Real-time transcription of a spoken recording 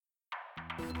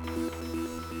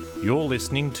You're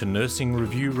listening to Nursing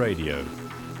Review Radio.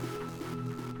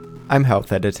 I'm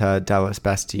Health Editor Dallas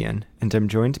Bastian, and I'm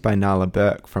joined by Nalla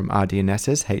Burk from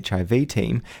RDNS's HIV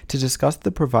team to discuss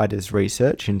the provider's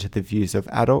research into the views of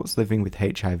adults living with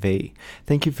HIV.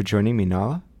 Thank you for joining me,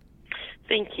 Nalla.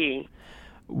 Thank you.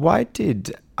 Why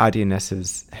did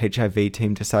RDNS's HIV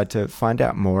team decide to find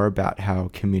out more about how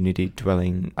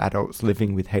community-dwelling adults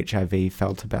living with HIV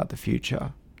felt about the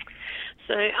future?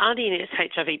 So RDNS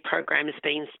HIV program has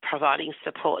been providing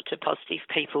support to positive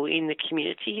people in the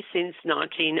community since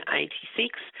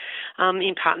 1986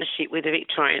 in partnership with the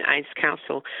Victorian AIDS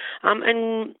Council.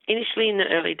 And initially in the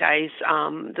early days,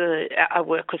 our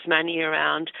work was mainly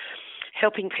around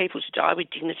helping people to die with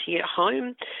dignity at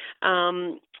home.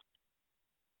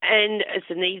 And as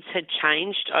the needs had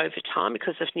changed over time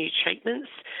because of new treatments,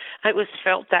 it was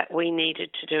felt that we needed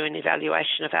to do an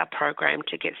evaluation of our program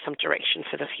to get some direction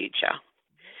for the future.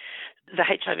 The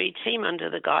HIV team, under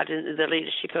the guidance, the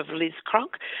leadership of Liz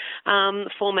Crock,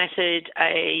 formatted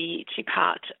a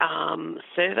two-part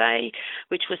survey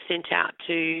which was sent out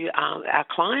to our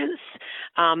clients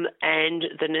and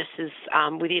the nurses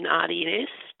within RDNS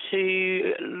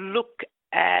to look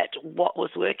at what was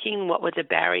working, what were the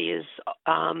barriers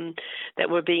that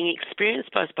were being experienced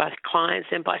both by clients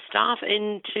and by staff,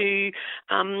 and to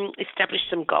establish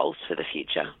some goals for the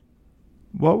future.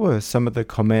 What were some of the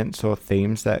comments or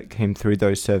themes that came through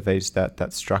those surveys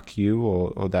that struck you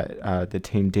or that the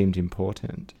team deemed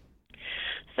important?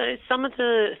 So some of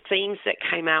the themes that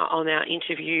came out on our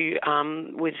interview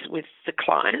with the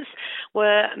clients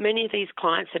were many of these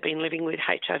clients have been living with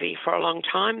HIV for a long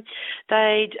time.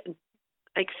 They'd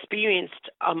experienced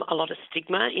a lot of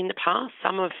stigma in the past.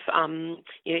 Some of,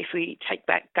 if we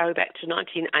go back to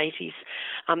 1980s,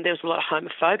 there was a lot of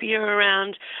homophobia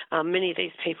around. Many of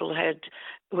these people had,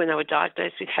 when they were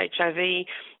diagnosed with HIV,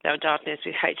 they had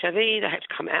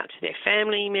to come out to their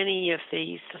family. Many of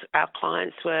our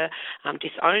clients were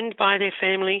disowned by their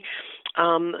family.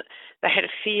 They had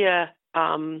a fear.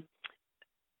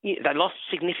 They lost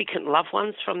significant loved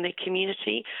ones from their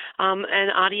community, and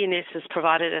RDNS has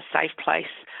provided a safe place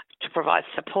to provide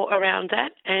support around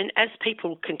that. And as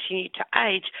people continue to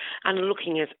age and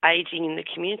looking at ageing in the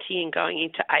community and going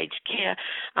into aged care,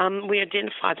 we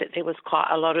identified that there was quite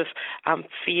a lot of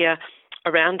fear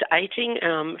around ageing,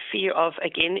 fear of,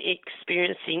 again,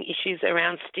 experiencing issues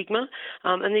around stigma.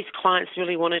 And these clients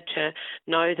really wanted to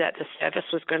know that the service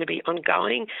was going to be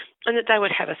ongoing and that they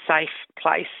would have a safe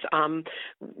place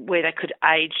where they could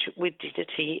age with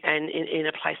dignity and in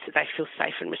a place that they feel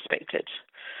safe and respected.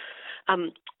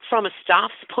 From a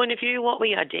staff's point of view, what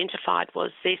we identified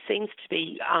was there seems to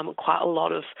be quite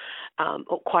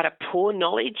a poor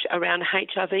knowledge around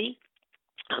HIV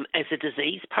as a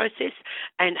disease process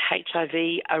and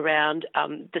HIV around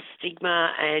the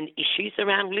stigma and issues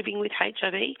around living with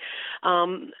HIV.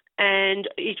 And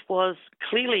it was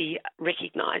clearly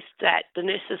recognised that the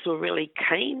nurses were really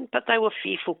keen, but they were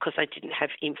fearful because they didn't have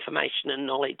information and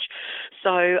knowledge.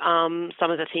 So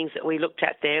some of the things that we looked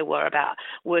at there were about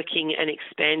working and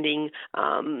expanding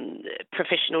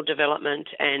professional development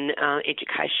and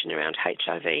education around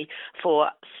HIV for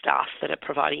staff that are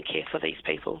providing care for these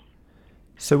people.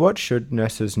 So what should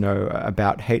nurses know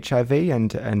about HIV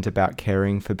and about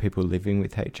caring for people living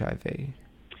with HIV?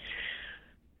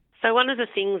 So one of the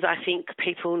things I think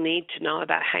people need to know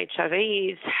about HIV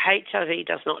is HIV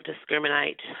does not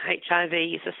discriminate. HIV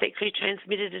is a sexually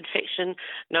transmitted infection.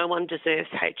 No one deserves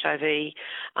HIV.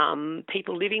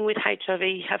 People living with HIV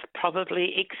have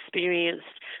probably experienced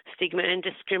stigma and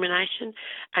discrimination,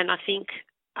 and I think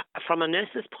from a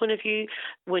nurse's point of view,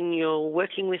 when you're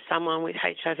working with someone with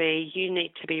HIV, you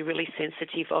need to be really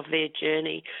sensitive of their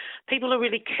journey. People are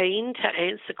really keen to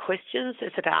answer questions.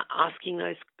 It's about asking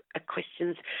those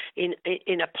questions in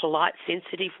a polite,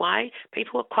 sensitive way.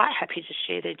 People are quite happy to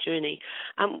share their journey.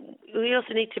 We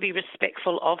also need to be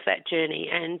respectful of that journey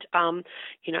and,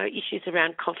 issues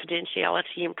around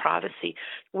confidentiality and privacy.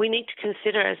 We need to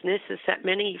consider as nurses that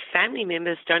many family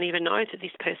members don't even know that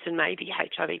this person may be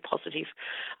HIV positive.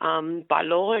 By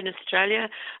law in Australia,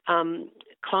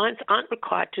 clients aren't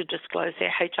required to disclose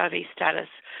their HIV status.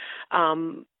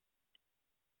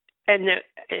 And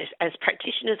as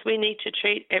practitioners, we need to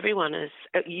treat everyone as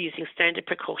using standard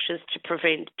precautions to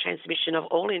prevent transmission of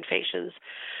all infections.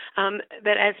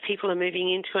 But as people are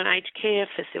moving into an aged care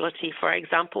facility, for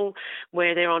example,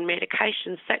 where they're on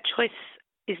medications, that choice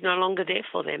is no longer there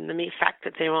for them. The mere fact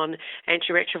that they're on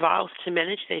antiretrovirals to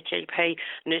manage their GP,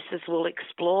 nurses will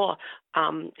explore,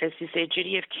 as is their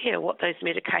duty of care, what those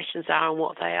medications are and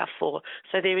what they are for.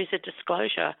 So there is a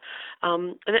disclosure,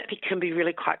 and that can be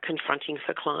really quite confronting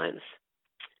for clients.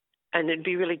 and it'd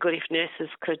be really good if nurses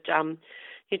could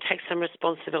take some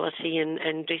responsibility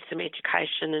and do some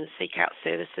education and seek out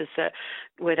services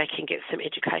where they can get some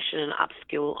education and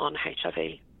upskill on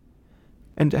HIV.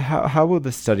 And how will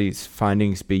the study's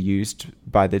findings be used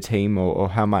by the team, or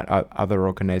how might other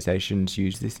organisations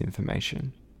use this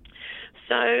information?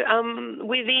 So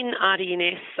within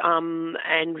RDNS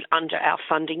and under our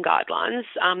funding guidelines,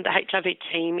 the HIV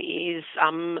team is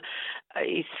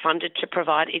funded to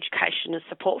provide education and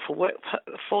support for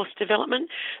workforce development.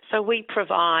 So we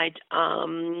provide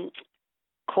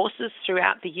courses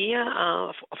throughout the year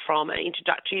from an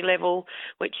introductory level,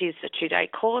 which is a 2-day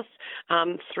course,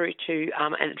 through to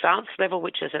an advanced level,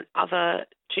 which is another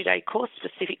 2-day course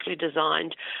specifically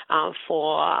designed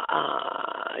for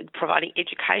providing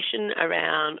education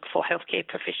for healthcare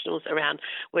professionals around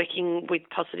working with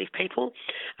positive people.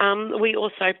 We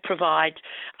also provide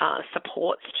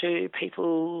supports to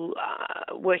people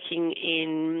working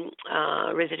in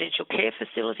residential care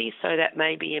facilities, so that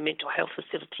may be a mental health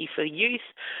facility for youth,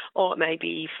 or it may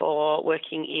be for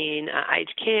working in an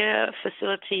aged care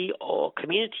facility or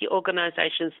community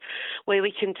organisations, where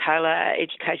we can tailor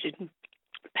education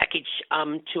package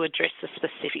to address the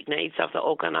specific needs of the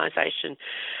organisation.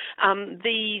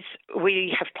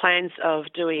 We have plans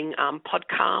of doing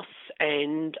podcasts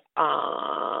and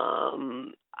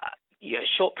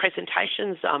short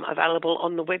presentations available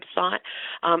on the website,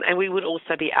 and we would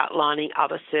also be outlining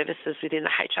other services within the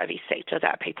HIV sector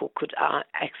that people could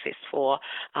access for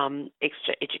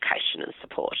extra education and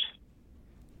support.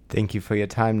 Thank you for your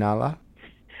time, Nalla.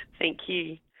 Thank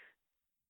you.